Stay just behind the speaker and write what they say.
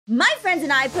My friends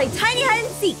and I play tiny hide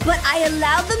and seek, but I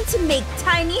allow them to make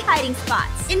tiny hiding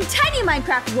spots. In tiny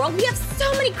Minecraft world, we have so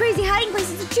many crazy hiding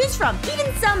places to choose from,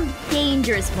 even some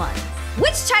dangerous ones.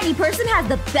 Which tiny person has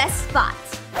the best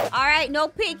spots? All right, no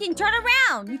peeking. Turn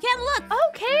around. You can't look.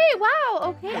 Okay,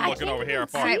 wow, okay. I'm looking over here.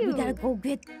 All right, we gotta go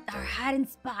get our hiding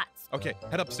spots. Okay,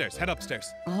 head upstairs. Head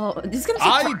upstairs. Oh, this is gonna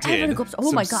take forever to go up.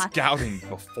 Oh my god. Scouting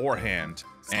beforehand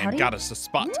and got us a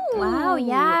spot. Ooh. Wow,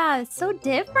 yeah, so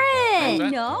different. I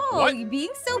know. What? You're being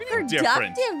so What do you mean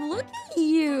productive. different? Look at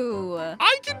you.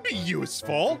 I can be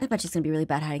useful. I bet she's gonna be a really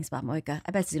bad hiding spot, Moika.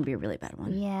 I bet it's gonna be a really bad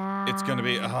one. Yeah. It's gonna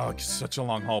be such a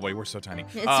long hallway. We're so tiny.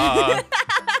 It's-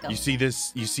 You see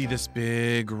this? You see this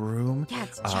big room? Yeah,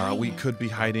 it's giant. We could be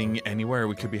hiding anywhere.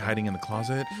 We could be hiding in the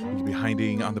closet. We could be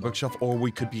hiding on the bookshelf, or we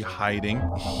could be hiding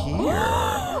here.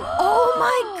 Oh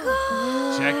my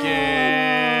god. Check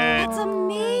it. That's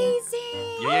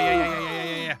amazing.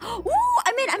 Yeah. Ooh,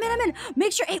 I'm in.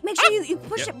 Make sure you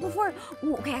push it before.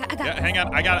 Ooh, okay, I got it. Hang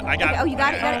on. I got it. Okay, oh, you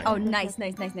got it. Oh, nice.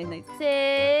 6. Oh, yeah,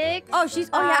 I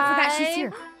forgot she's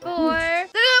here. 4. 3, 2, 1,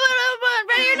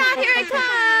 ready or not, here I come.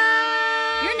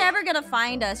 You're never gonna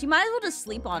find us. You might as well just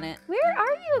sleep on it. Where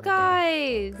are you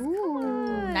guys? Ooh,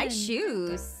 nice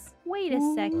shoes. Wait a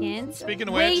second. Speaking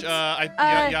of Wait which, I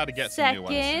gotta get some new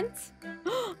ones.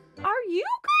 Are you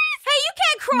Hey, you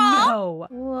can't crawl. No.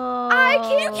 Whoa.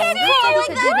 You can't crawl like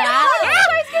do that. How do you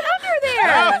guys get under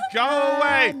there? Go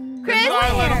away. Chris,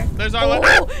 There's our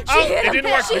little. It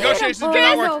didn't work. Negotiations did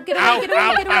not work. Get away.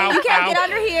 You can't get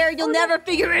under here. You'll never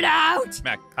figure it out.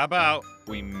 Mac, how about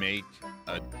we make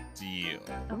a deal?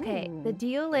 Okay, the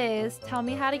deal is tell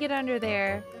me how to get under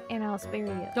there, and I'll spare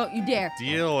you. Don't you dare.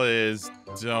 Deal is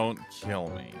don't kill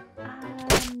me.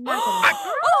 Oh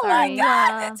my Sorry.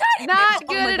 god. Not Oh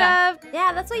good my God. enough.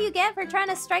 Yeah, that's what you get for trying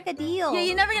to strike a deal. Yeah,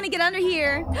 you're never gonna get under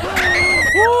here.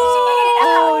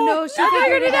 Oh no, she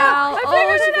figured it out. She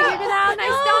figured it out.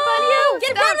 Nice stop on you.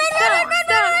 Get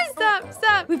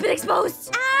Stop. We've been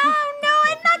exposed. Oh no,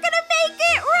 I'm not gonna make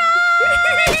it.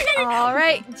 Run! All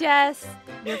right, Jess,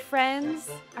 your friends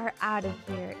are out of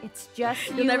here. It's just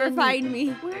you. You'll never and find me.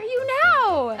 Where are you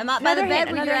now? I'm out by the Another bed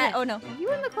hint, where you're another at. Oh no. hint. Are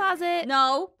you in the closet?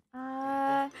 No.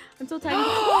 I'm so tiny.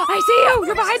 I see you.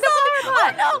 You're behind the flower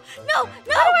pot. No.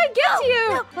 How do I get to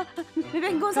you? Maybe I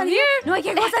can go inside Come here. here. No, I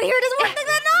can't go inside here. It doesn't work like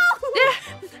that. No. Yeah.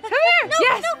 Come here. No.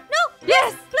 Yes. No.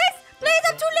 Yes. Please,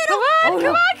 I'm too little.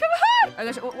 Come on. Oh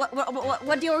gosh,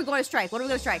 what deal are we going to strike? What are we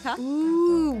going to strike, huh?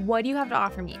 Ooh, what do you have to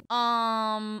offer me?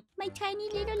 My tiny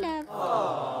little love.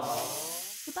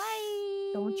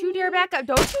 Goodbye. Don't you dare back up.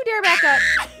 No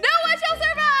one shall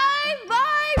survive.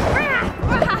 Bye.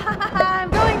 I'm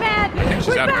going mad. She's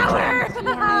With out of power. control.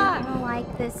 Yeah, I don't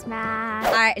like this match.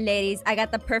 All right, ladies, I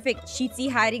got the perfect cheatsy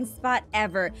hiding spot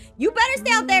ever. You better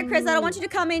stay out there, Chris. I don't want you to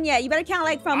come in yet. You better count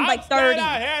like from like 30.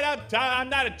 I'm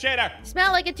not a cheater.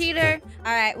 Smell like a cheater.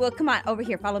 All right, well, come on, over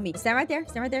here. Follow me. Stand right there.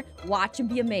 Watch and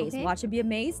be amazed. Okay. Watch and be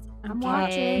amazed. I'm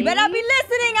watching. You better not be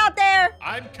listening out there.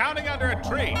 I'm counting under a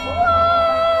tree.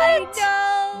 I know.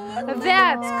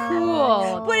 That's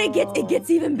cool. But it gets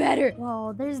even better.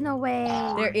 Whoa, there's no way.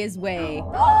 There is way.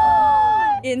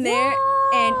 In there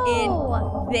and in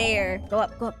there. Go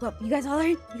up. You guys all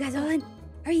in?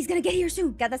 Hurry, he's gonna get here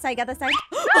soon. Got that side.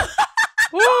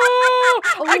 Oh,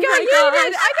 I got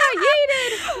yeeted.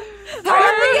 Hurry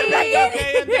up and get back in.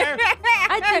 Okay in there?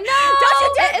 Don't you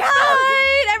dare It's go.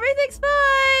 fine. Everything's fine.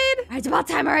 All right, it's about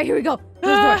time. All right, here we go.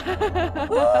 Close the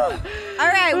door. All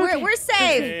right, we're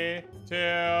safe. 3,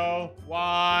 2,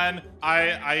 1.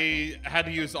 I had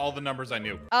to use all the numbers I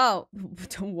knew. Oh,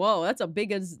 whoa, that's the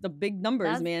big numbers,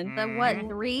 That's man. the what,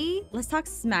 3? Let's talk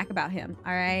smack about him.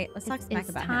 All right, let's talk smack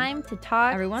about him. It's time to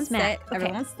talk Everyone smack. sit.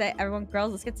 Everyone sit. Everyone,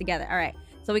 girls, let's get together. All right.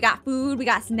 So we got food. We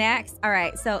got snacks. All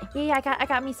right. So Yeah, I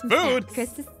got me some Food? snacks.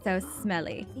 Chris is so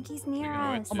smelly. I think he's near Speaking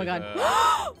of us. which, Oh my god.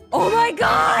 uh, Oh my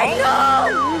god.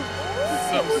 No.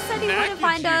 Some Who said he wouldn't snackage,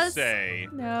 find you us? say.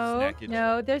 No,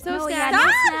 Snackage. they're so No, snacky. yeah,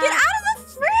 Stop! Get out of the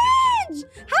fridge!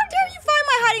 How dare you find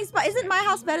my hiding spot? Isn't my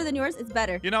house better than yours? It's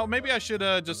better. You know, maybe I should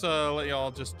just let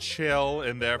y'all just chill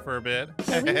in there for a bit.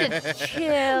 We need to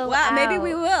chill. Wow, maybe out.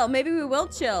 we will. Maybe we will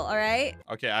chill. All right.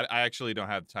 Okay, I actually don't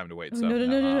have time to wait. So No. okay,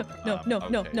 I'm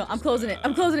just, closing it.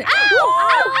 I'm closing it. Oh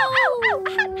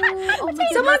my Someone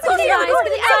goodness. close the door. Go to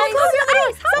the eyes. Close the other door.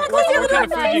 Someone close the What other kind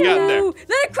door. of food you got in there? Ooh, let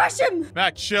it crush him.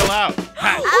 Mac, chill out.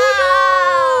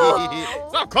 Ow.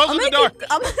 Stop closing the door.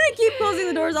 I'm gonna keep closing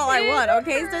the doors all I want.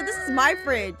 Okay, so this is my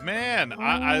fridge. Man,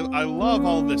 I love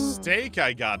all the steak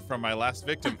I got from my last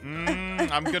victim.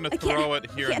 I'm gonna throw it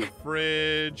here in the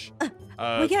fridge.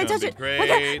 Why can't I touch it? Great. Why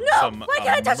can't, no! Why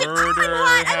can't I touch it? I'm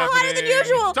hot. I'm hotter than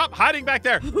usual. Stop hiding back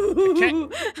there.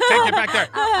 Can't get back there.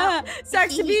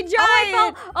 Sucks to be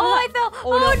giant. I fell.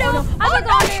 Oh no. I'm a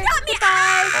goner. You got me.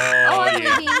 Oh, I'm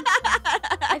yeah. leaving.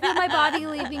 I feel my body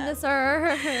leaving this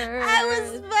earth. I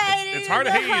was fighting. It's hard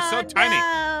to hit you. You're so tiny.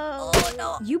 Oh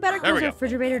no. You better There we close the go.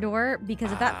 refrigerator door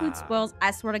because if that food spoils,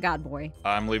 I swear to God, boy.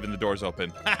 I'm leaving the doors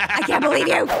open. I can't believe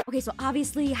you. Okay, so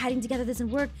obviously hiding together doesn't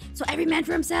work. So every man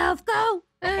for himself. Go.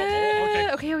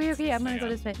 Okay. I'm gonna go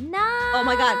this way. No. Oh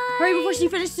my God. Hurry before she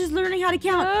finishes learning how to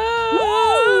count.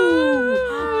 Woo!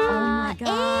 Oh my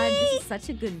God. This is such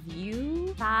a good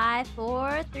view. 5,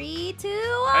 4, 3, 2,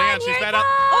 1. Hang on, she's Here fed it up.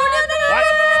 comes. What?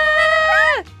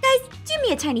 Guys, do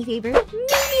me a tiny favor. Maybe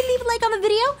leave a like on the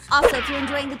video. Also, if you're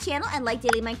enjoying the channel and like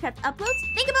daily Minecraft uploads,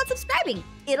 think about subscribing.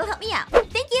 It'll help me out.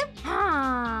 Thank you.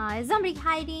 Is somebody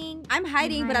hiding? I'm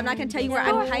hiding, but I'm not going to tell you where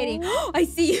I'm Oh. hiding. I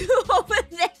see you over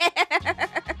there.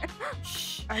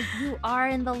 You are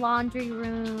in the laundry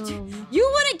room.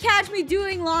 You wouldn't catch me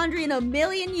doing laundry in a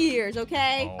million years,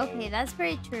 okay? Okay, that's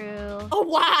very true. Oh,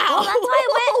 wow. Well, that's why I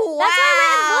went and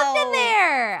looked in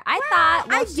there. I thought,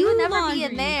 well, I she would do never be laundry.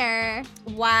 in there.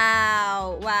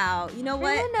 Wow. You know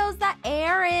what? Everyone knows that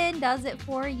Aaron does it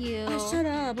for you. Shut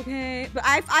up, okay? But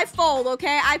I fold,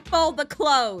 okay? I fold the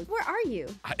clothes. Where are you?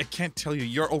 I can't tell you.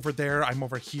 You're over there. I'm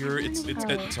over here. It's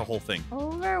a whole thing.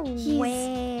 Over He's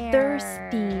where?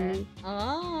 thirsty.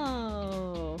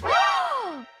 Oh.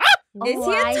 Oh, Is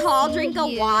he a I tall see drink of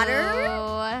you. water?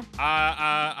 I'm How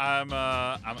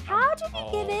did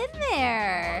you get in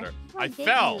there? water. I'll I get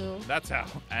fell. you. That's how.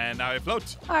 And now I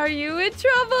float. Are you in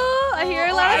trouble? I hear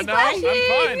a lot I of know.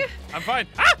 splashing. I'm fine.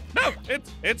 Ah, no.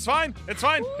 It's fine. It's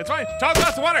fine. Tall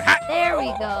glass of water. Ha! There we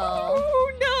go.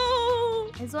 Oh,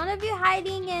 no. Is one of you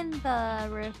hiding in the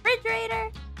refrigerator?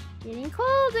 Getting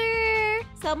colder.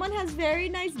 Someone has very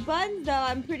nice buns, though,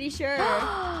 I'm pretty sure.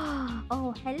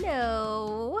 Oh,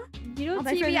 hello. You don't Oh,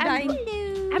 my see friends me. are dying.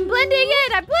 I'm blending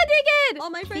in. All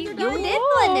my friends You are dying. did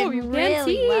blend in you can't really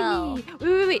see well. me.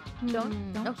 Wait.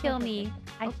 Mm, Don't kill me.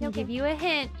 I can give you a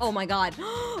hint. Oh, my God.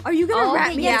 Are you going to Oh, rat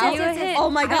okay, me yes, out? yes, yes, yes.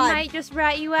 Oh, my I God. might just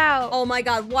rat you out. Oh, my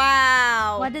God.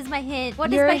 Wow. What is my hint?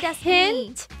 What is Your my destiny?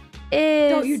 hint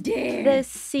is Don't you dare. the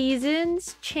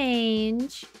seasons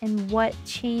change and what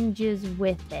changes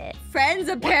with it. Friends,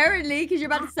 apparently, because you're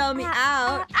about to sell me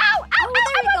out. Ow! I'm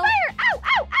on fire! Ow!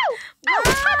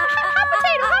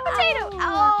 Hot potato!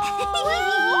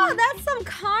 Oh, that's some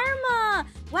karma.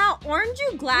 Wow, aren't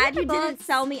you glad you didn't Books.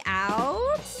 sell me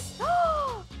out?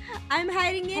 I'm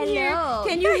hiding in here. Hello.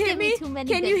 Can you Don't hit give me? too many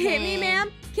Can you good hit me, hints.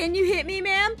 ma'am? Can you hit me,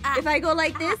 ma'am? If I go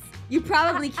like this, you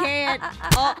probably can't.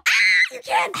 Oh, you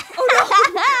can.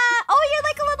 Oh, no. Oh, you're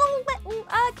like a little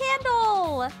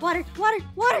candle. Water.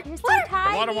 You're so The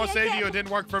tiny. water won't I save can't- you. It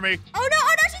didn't work for me. Oh, no,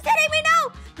 she's hitting me. No.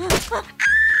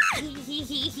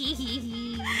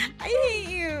 I hate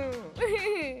you.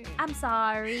 I'm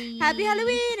sorry. Happy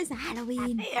Halloween. It's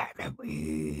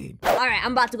Halloween. All right,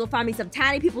 I'm about to go find me some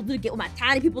tiny people to get with my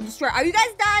tiny people destroyer. Are you guys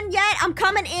done yet? I'm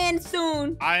coming in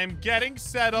soon. I'm getting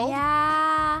settled.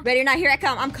 Yeah. Ready or not, here I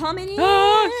come. I'm coming in.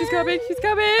 Oh, she's coming.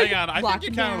 Hang on. I think Walking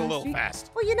you counted a down the little street.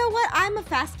 fast. Well, you know what? I'm a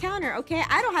fast counter, okay?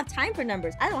 I don't have time for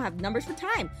numbers. I don't have numbers for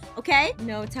time, okay?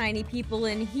 No tiny people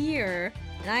in here.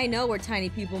 And I know where tiny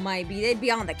people might be. They'd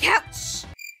be on the couch.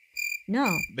 No.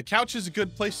 The couch is a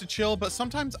good place to chill, but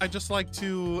sometimes I just like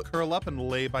to curl up and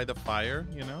lay by the fire,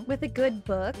 you know? With a good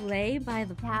book. Lay by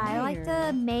the Yeah, fire. I like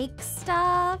to make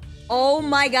stuff. Oh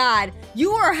my God.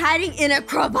 You are hiding in a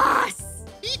crevasse.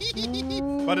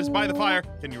 But it's by the fire.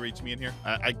 Can you reach me in here?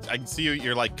 I can see you.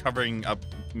 You're like covering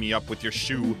me up with your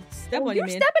shoe. Step on You're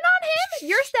him, man. stepping on him?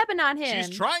 You're stepping on him.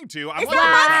 She's trying to. I It's wasn't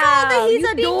not my trying. fault that he's you a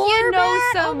think you know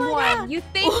doormat. someone. Oh my God. You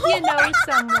think you know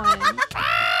someone.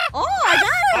 Oh, I got him.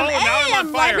 Oh, Hey, now I'm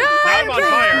on fire. like Now I'm on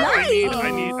fire. Nice.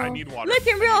 I need water.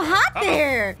 Looking real hot Uh-oh.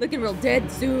 there. Looking real dead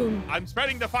soon. I'm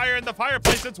spreading the fire in the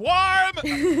fireplace. It's warm.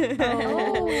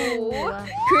 Oh.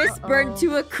 Chris burnt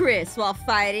to a crisp while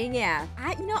fighting. Yeah.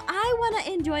 I want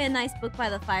to enjoy a nice book by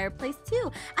the fireplace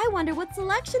too. I wonder what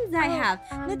selections I have.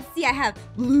 Let's see. I have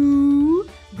blue,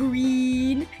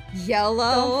 green,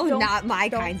 yellow. Don't- Not my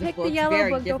Don't kinds of pick books. the yellow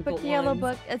Very book. Don't difficult pick the yellow ones.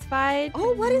 book. It's fine.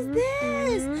 Oh, what is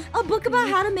this? Mhm. A book about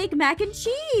how to make mac and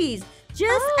cheese.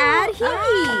 Just add heat.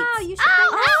 Oh, you should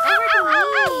bring that over to me.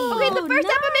 Okay, the first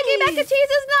step of making mac and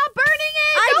cheese is not burning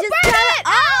it. I Don't just burn got it.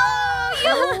 Oh,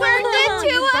 you burned it to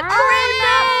You a burned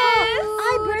crisp. I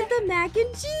burnt the mac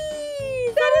and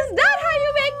cheese. That is not how you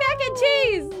make mac and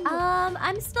cheese.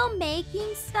 I'm still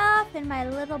making stuff in my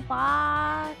little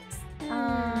box.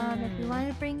 If you want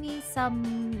to bring me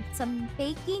some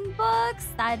baking books,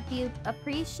 that'd be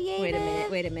appreciated.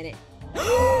 Wait a minute.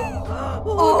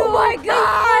 Oh my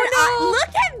god!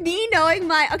 Look at me knowing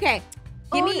my. Okay,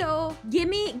 give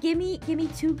me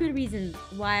 2 good reasons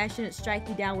why I shouldn't strike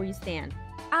you down where you stand.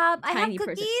 I have Tiny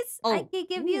cookies. person. I Oh. can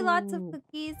give you lots of Ooh.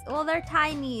 cookies. Well, they're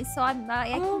tiny, so I Oh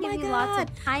can my give you lots God.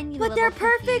 of tiny But little they're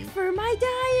perfect cookies. for my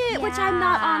diet, which I'm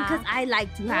not on because I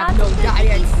like to have Lots no of good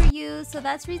diet. cookies for you, so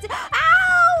that's reason.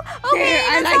 Ow! Okay, There,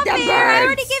 I that's like not them fair. I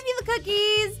already birds. gave you the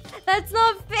cookies. That's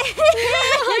not fair.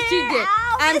 She did.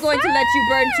 Ow, I'm this going to let you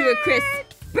burn to a hurts.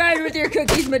 crisp. Burn with your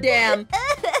cookies, madame.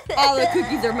 All the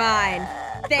cookies are mine.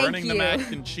 Thank Burning you. the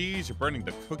mac and cheese, you're burning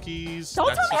the cookies. Don't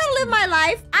tell That's me how to live my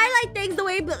life. I like things the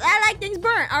way I like things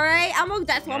burnt. All right,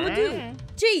 that's what I'm gonna do.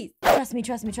 Jeez.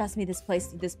 Trust me. This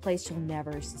place she'll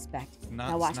never suspect.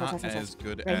 Not, Now watch. not as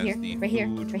good Right as here, the right here,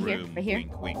 food right here, room. right here.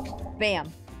 Wink, wink.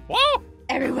 Bam. Whoa!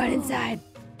 Everyone inside.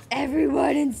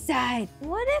 Everyone inside.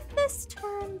 What if this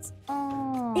turns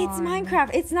on? It's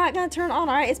Minecraft. It's not gonna turn on.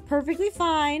 All right, it's perfectly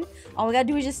fine. All we gotta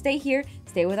do is just stay here,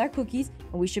 stay with our cookies,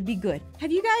 and we should be good. Have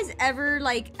you guys ever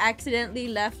like accidentally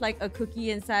left like a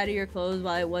cookie inside of your clothes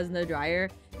while it was in the dryer,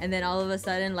 and then all of a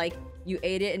sudden like you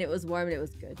ate it and it was warm and it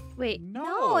was good? Wait,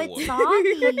 No, it's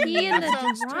soggy. cookie in That the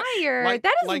sounds dryer. like-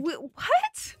 that is like-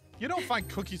 what? You don't find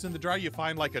cookies in the dryer. You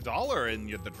find like $1 in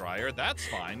the dryer. That's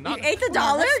fine. Not. You ate the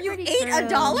Well, dollar? that's You pretty ate a true.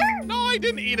 dollar? No, I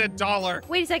didn't eat $1.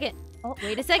 Wait a second. Oh,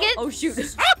 wait a second. Oh shoot!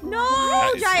 No,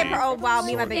 That is giant. safe. Oh wow,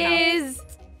 me and my big house. Is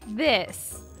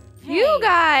this? Hey. You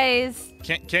guys.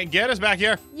 Can't get us back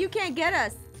here. You can't get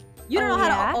us. You don't Oh, know how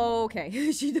yeah? to. Oh,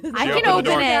 okay. She doesn't. I She can opened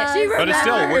the open door. it. She But it's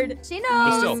still, remembered. She But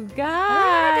knows. still.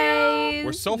 Guys,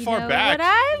 We're so you far know back. What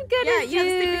I'm gonna Yeah, you have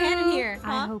to stick your hand in do. here. I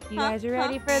Huh? hope you Huh? guys are Huh?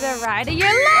 ready for the ride of your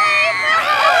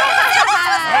life.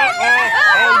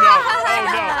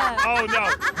 Oh no!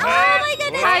 Oh my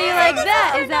goodness. How you like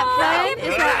that? Is that fun?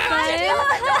 Is that fun?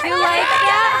 You like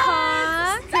that,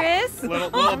 huh, Chris? Little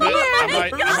bit. I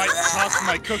might toss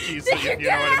my cookies if you know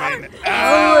what I mean. Oh,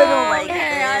 I don't like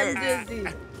Okay, I'm this.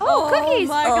 dizzy. Oh, cookies.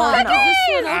 my Oh, god. no. Is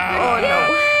this one Oh, open?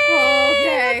 no.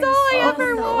 Okay. That's all I Oh,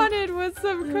 ever no. wanted was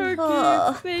some cookies.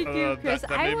 Oh. Thank you, Chris.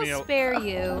 that I made will me a- spare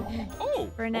you. Oh,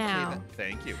 For okay, now. then.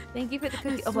 Thank you. Thank you for the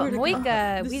cookie. Oh, swear but to Moika,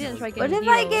 God, we this didn't is- strike What any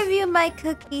if I deals. give you my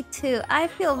cookie too? I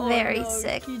feel Oh, very no,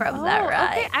 sick Kiki. from Oh, that okay.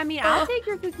 ride. I mean, I'll take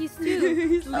your cookies too.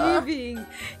 He's leaving.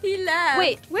 He left.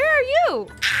 Wait, where are you?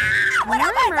 What am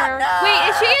I Murmur. done? Wait,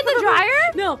 is she in the dryer?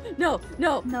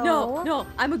 No.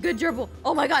 I'm a good gerbil.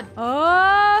 Oh my god.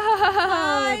 Oh,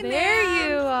 Hi, there ma'am.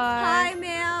 you are. Hi,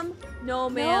 ma'am. No,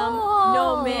 ma'am. No.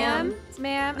 No, ma'am.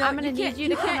 Ma'am, No, I'm gonna you need can't- you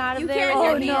to you come can't- out of you there can't with Oh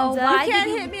your hit me. hands no, up. why You can't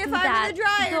did hit me if do I'm in that? the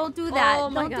dryer. Don't do that. Oh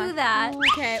my Don't God. do that.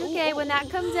 Okay. Okay, when that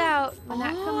comes out, when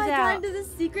that Oh, comes I got out. into the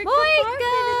secret Moika! compartment.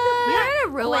 You're gonna Oh,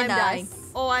 ruin I'm us. dying.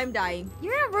 Oh, I'm dying.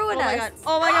 You're gonna ruin Oh my us. god.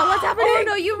 Oh my god, what's happening? Oh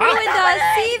no, you ruined us.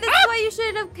 See, this is why you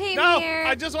shouldn't have came No, here.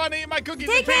 I just want to eat my cookies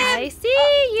Take in peace. him. I see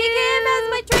you. Take him as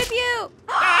my tribute.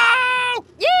 No!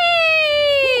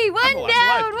 Yay! I'm One alive,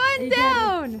 down, alive. one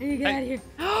down. You get out of here.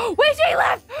 Wait, she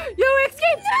left. You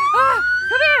escaped. Ah,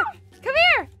 come here. Come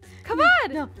here. Come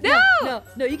on.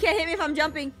 No, you can't hit me if I'm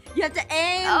jumping. You have to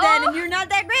aim Oh. then, and you're not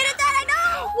that great at that, I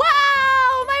know!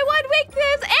 Wow, my one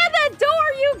weakness and the door,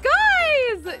 you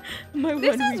guys. My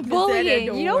This is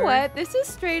bullying. You know what? This is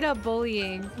straight up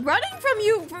bullying. Running from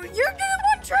you, you're the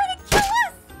one trying to kill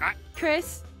us!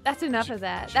 Chris, that's enough of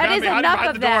that. She That found is me hiding enough behind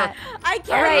of the door. that. I can't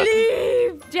All right.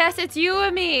 leave! Jess, it's you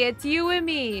and me. It's you and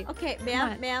me. Okay,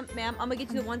 on. ma'am, I'm gonna get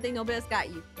you the one thing nobody else got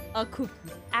you. A cookie.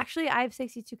 Actually, I have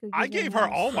 62 cookies. I in gave mine,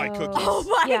 her all my so- cookies. Oh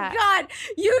my Yeah. god,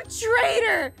 you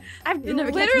traitor! I'm You'll never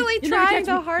catch literally me. You'll never trying catch me.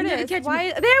 the You'll never hardest. catch me.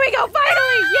 Why? There we go.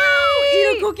 Finally! Yay!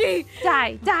 Eat a cookie!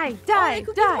 Die! Die! Oh, Die! the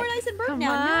cookie's Die! more nice and burnt Come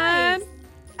now. on. Nice.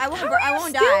 I won't, How are I you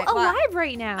won't still die. Wow. alive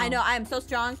right now? I know, I am so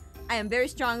strong. I am a very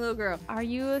strong little girl. Are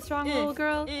you a strong little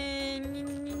girl?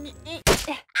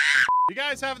 You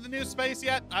guys have the new space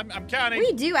yet? I'm counting.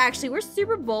 We do actually. We're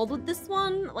super bold with this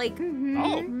one. Like,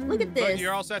 Oh. look at So this.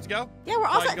 you're all set to go? Yeah, we're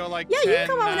So all I set. go like Yeah, you 10, can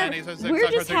come out 9, whenever. 8, 7, 6, We're 5,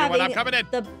 4, just 3, 2, 1. I'm having coming in.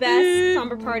 the best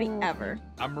slumber party ever.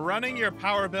 I'm running your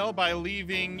power bill by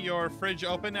leaving your fridge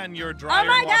open and your dryer Oh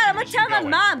my and god, I'm washing gonna tell my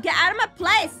machine going. mom. Get out of my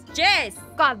place.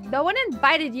 Jace. God, no one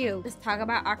invited you. Let's talk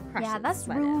about our crushes. Yeah, that's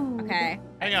right now, rude. Okay.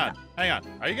 Hang on.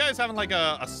 Are you guys having like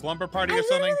a slumber party I or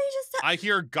something? literally just. I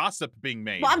hear gossip being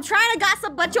made. Well, I'm trying to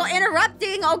gossip, but you're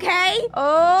interrupting, okay?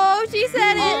 Oh, she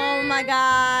said it. Oh my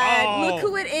god. Oh, Look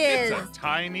who it is. It's a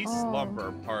tiny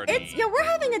slumber party. Yeah, we're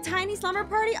having a tiny slumber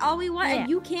party all we want, Yeah. and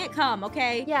you can't come,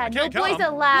 okay? Yeah, no can't boys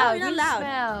come. allowed. No, you're You not allowed.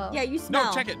 smell. Yeah, you smell.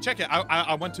 No, check it.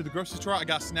 I went to the grocery store. I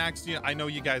got snacks. I know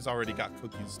you guys already got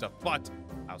cookies and stuff, but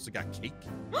I also got cake.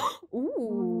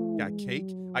 Ooh. got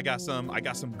cake. I got some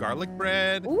garlic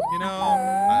bread. Ooh. You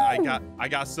know, I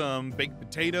got some baked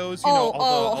potatoes. You know,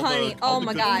 honey. all Oh the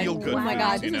my good god. feel-good Oh my foods,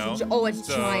 god. you know? It's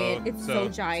giant. It's so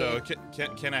giant. So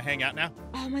can I hang out now?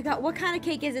 Oh my god. What kind of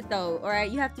cake is it though? All right,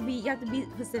 you have to be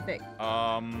specific.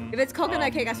 If it's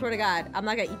coconut cake, I swear to God, I'm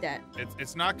not gonna eat that.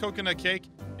 It's not coconut cake.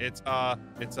 It's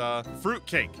fruit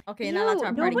cake. Okay, you're not allowed to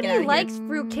our party. Get out Nobody of likes here.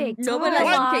 fruitcake. Nobody Totally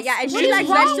likes lost. cake. Yeah, and What she is likes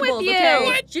wrong vegetables. with you? Okay,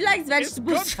 What? she likes It's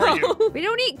vegetables. good for you. so- We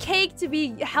don't eat cake to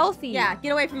be healthy. Yeah,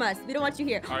 get away from us. We don't want you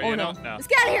here. All right, Oh you no. know, no. Let's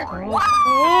get out of here.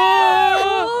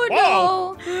 Oh, Whoa.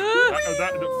 no.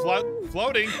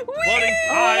 Floating. Oh,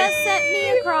 Hi. that sent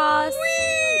me across.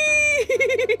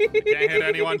 Can't hit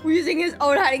anyone. We're using his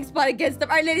own hiding spot against them.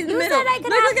 All right, ladies in the You middle. said I could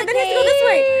look, have look, the it has to go this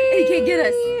way. And he can't get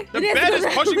us. The It has to bed go is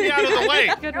that pushing me way. out of the way.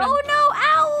 Good Oh one. no,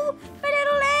 ow! My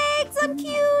little legs, I'm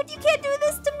cute. You can't do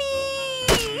this to me.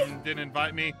 Didn't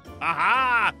invite me.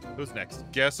 Aha! Who's next?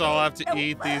 Guess I'll have to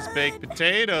eat these baked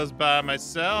potatoes by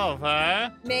myself, huh?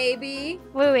 Maybe.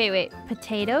 Wait.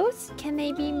 Potatoes? Can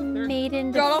they be made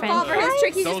into Girl, don't fall French for his fries?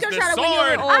 trick. He's So's just gonna the try to win you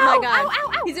over. sword. Oh my god.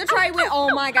 Ow. He's gonna try to win. Oh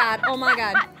my god. Oh my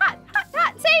god.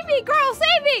 Save me, girl,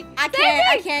 save me!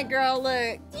 I can't, girl.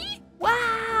 Look. Wow,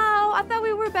 I thought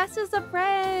we were bestest of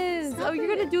friends. Stop You're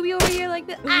it. gonna do me over here like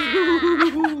this?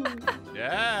 Ah.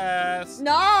 Yes.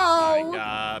 No. I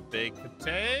got baked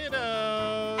potatoes.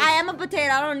 I am a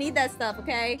potato. I don't need that stuff,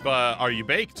 okay? But are you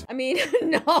baked? I mean,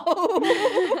 no.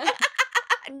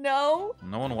 No.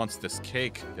 No one wants this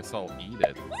cake. Guess I'll eat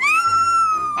it.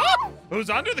 Oh, who's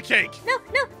under the cake? No.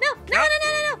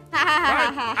 Ha ha ha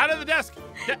Right, ha. out of the desk.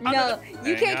 Get under No, the-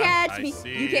 you Hang can't on, catch I me.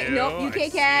 see You can't. No, you I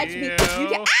can't catch see me. You you.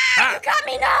 can't. Ah, you got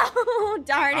me. No.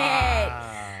 Darn it.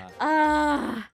 Ah. Ah.